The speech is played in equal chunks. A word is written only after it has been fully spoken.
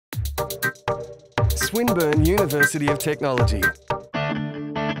Swinburne University of Technology.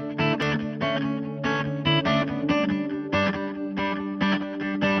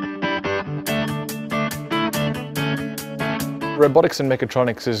 Robotics and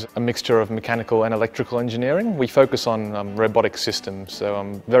Mechatronics is a mixture of mechanical and electrical engineering. We focus on robotic systems,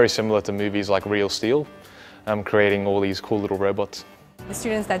 so very similar to movies like Real Steel, creating all these cool little robots. The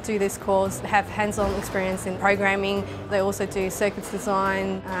students that do this course have hands-on experience in programming. They also do circuits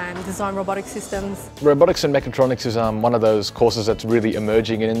design, design robotic systems. Robotics and Mechatronics is one of those courses that's really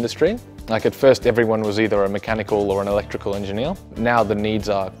emerging in industry. Like at first everyone was either a mechanical or an electrical engineer. Now the needs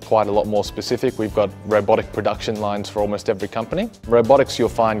are quite a lot more specific. We've got robotic production lines for almost every company. Robotics, you'll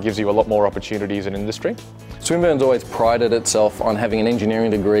find, gives you a lot more opportunities in industry. Swinburne's always prided itself on having an engineering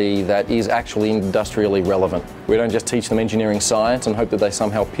degree that is actually industrially relevant. We don't just teach them engineering science and hope that they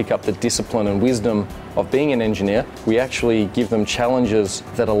somehow pick up the discipline and wisdom of being an engineer. We actually give them challenges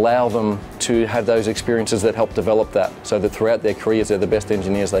that allow them to have those experiences that help develop that, so that throughout their careers they're the best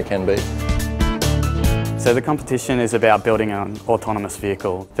engineers they can be. So the competition is about building an autonomous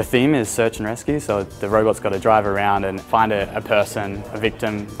vehicle. The theme is search and rescue, so the robot's got to drive around and find a person, a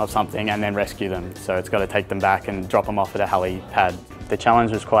victim of something, and then rescue them. So it's got to take them back and drop them off at a helipad. The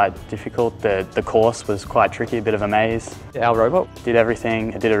challenge was quite difficult. The course was quite tricky, a bit of a maze. Our robot did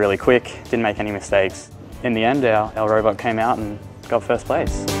everything, it did it really quick, didn't make any mistakes. In the end, our robot came out and got first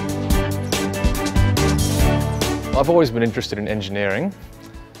place. I've always been interested in engineering.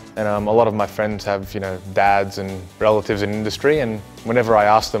 And a lot of my friends have, dads and relatives in industry, and whenever I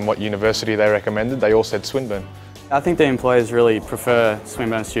asked them what university they recommended, they all said Swinburne. I think the employers really prefer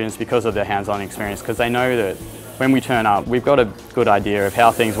Swinburne students because of their hands-on experience, because they know that when we turn up, we've got a good idea of how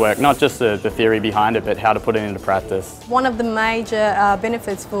things work, not just the theory behind it, but how to put it into practice. One of the major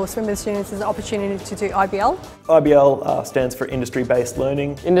benefits for Swinburne students is the opportunity to do IBL. IBL stands for industry-based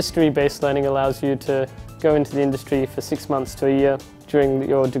learning. Industry-based learning allows you to go into the industry for 6 months to a year during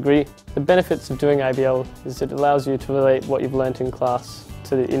your degree. The benefits of doing IBL is it allows you to relate what you've learnt in class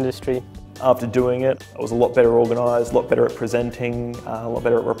to the industry. After doing it, I was a lot better organised, a lot better at presenting, a lot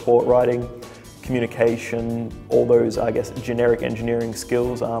better at report writing, communication, all those, generic engineering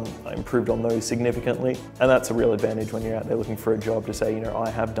skills. I improved on those significantly. And that's a real advantage when you're out there looking for a job, to say, I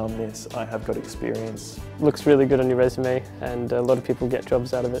have done this, I have got experience. Looks really good on your resume, and a lot of people get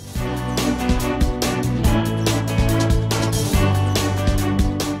jobs out of it.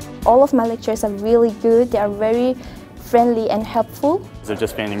 All of my lectures are really good. They are very friendly and helpful. They've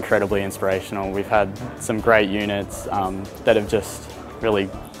just been incredibly inspirational. We've had some great units that have just really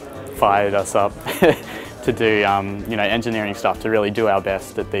fired us up to do engineering stuff, to really do our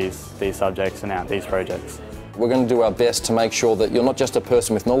best at these subjects and at these projects. We're going to do our best to make sure that you're not just a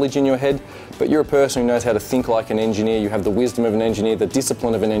person with knowledge in your head, but you're a person who knows how to think like an engineer. You have the wisdom of an engineer, the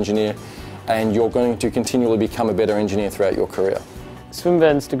discipline of an engineer, and you're going to continually become a better engineer throughout your career.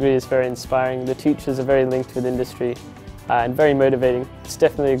 Swinburne's degree is very inspiring. The teachers are very linked with industry and very motivating. It's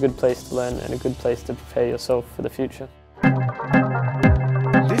definitely a good place to learn and a good place to prepare yourself for the future.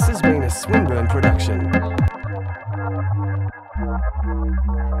 This has been a Swinburne production.